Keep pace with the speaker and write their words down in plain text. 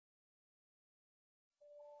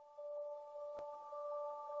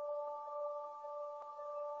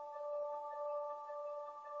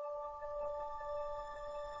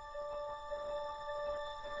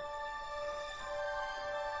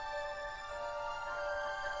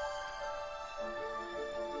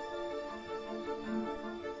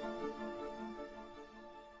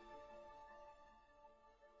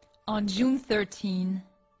On June 13,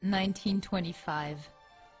 1925,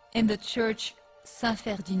 in the church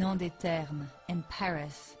Saint-Ferdinand des Ternes in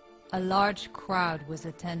Paris, a large crowd was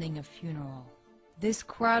attending a funeral. This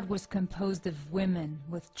crowd was composed of women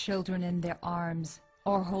with children in their arms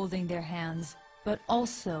or holding their hands, but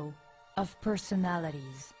also of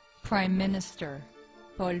personalities. Prime Minister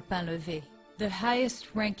Paul Painlevé, the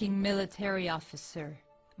highest-ranking military officer,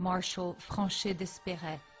 Marshal Franchet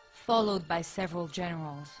d'Espéret, followed by several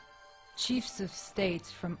generals, chiefs of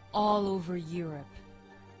states from all over Europe,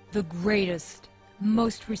 the greatest,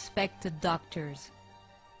 most respected doctors,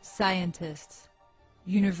 scientists,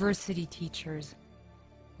 university teachers,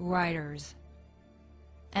 writers,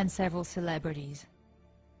 and several celebrities.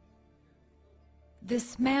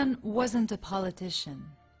 This man wasn't a politician,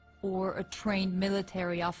 or a trained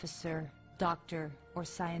military officer, doctor, or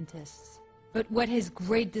scientist, but what his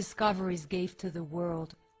great discoveries gave to the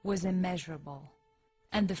world was immeasurable,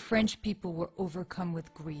 and the French people were overcome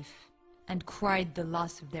with grief and cried the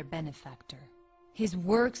loss of their benefactor. His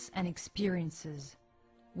works and experiences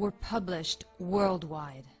were published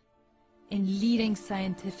worldwide in leading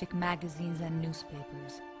scientific magazines and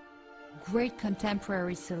newspapers. Great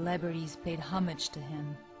contemporary celebrities paid homage to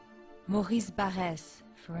him. Maurice Barrès,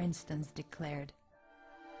 for instance, declared,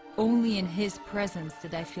 "Only in his presence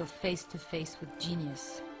did I feel face to face with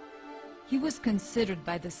genius." He was considered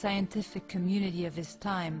by the scientific community of his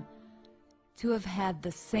time to have had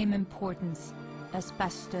the same importance as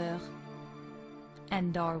Pasteur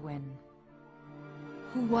and Darwin.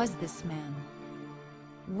 Who was this man?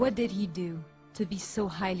 What did he do to be so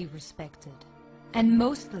highly respected? And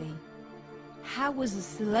mostly, how was a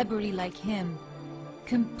celebrity like him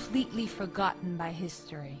completely forgotten by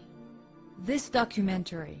history? This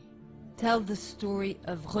documentary tells the story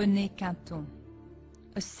of René Quinton,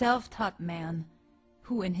 a self-taught man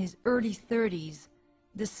who in his early 30s,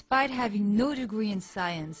 despite having no degree in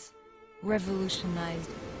science, revolutionized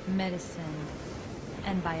medicine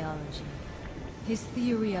and biology. His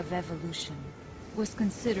theory of evolution was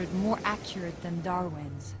considered more accurate than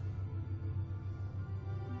Darwin's.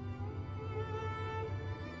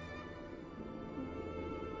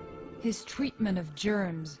 His treatment of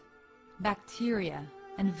germs, bacteria,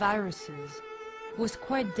 and viruses was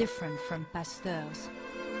quite different from Pasteur's.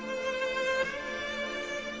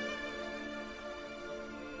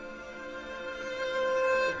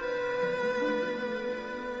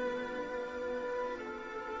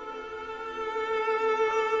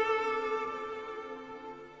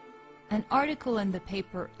 An article in the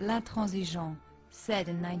paper L'Intransigeant said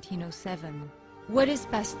in 1907, "What is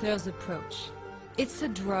Pasteur's approach? It's a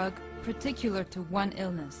drug particular to one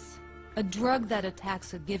illness, a drug that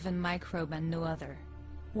attacks a given microbe and no other.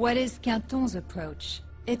 What is Quinton's approach?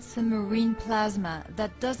 It's a marine plasma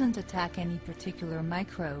that doesn't attack any particular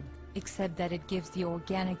microbe, except that it gives the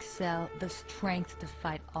organic cell the strength to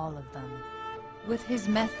fight all of them." With his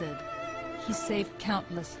method, he saved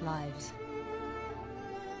countless lives.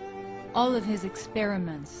 All of his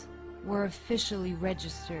experiments were officially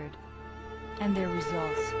registered and their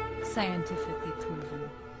results scientifically proven.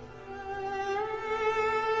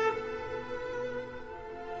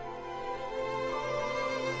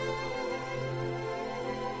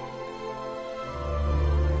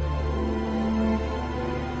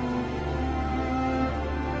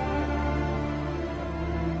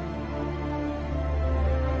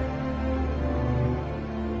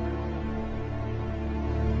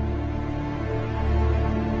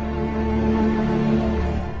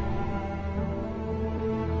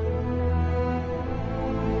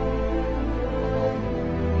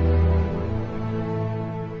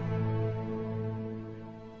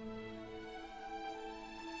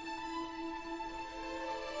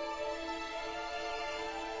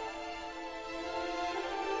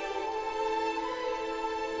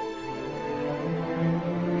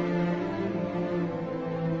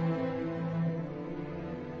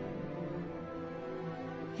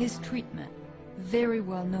 His treatment, very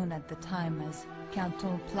well known at the time as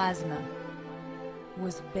Quinton plasma,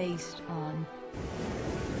 was based on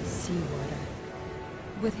seawater.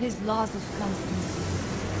 With his laws of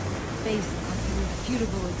constancy, based on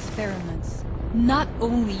irrefutable experiments, not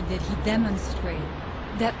only did he demonstrate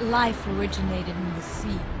that life originated in the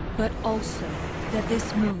sea, but also that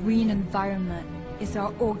this marine environment is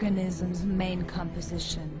our organism's main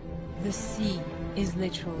composition. The sea is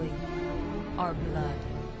literally our blood.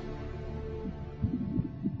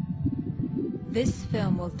 This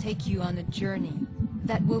film will take you on a journey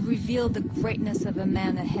that will reveal the greatness of a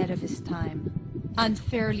man ahead of his time,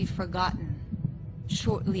 unfairly forgotten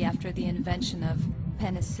shortly after the invention of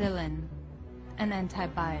penicillin and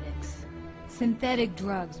antibiotics. Synthetic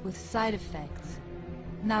drugs with side effects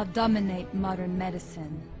now dominate modern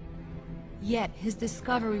medicine. Yet his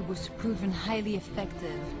discovery was proven highly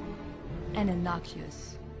effective and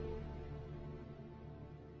innocuous.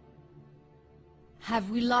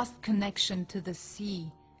 Have we lost connection to the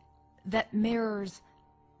sea that mirrors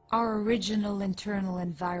our original internal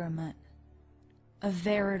environment, a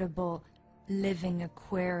veritable living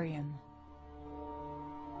aquarium?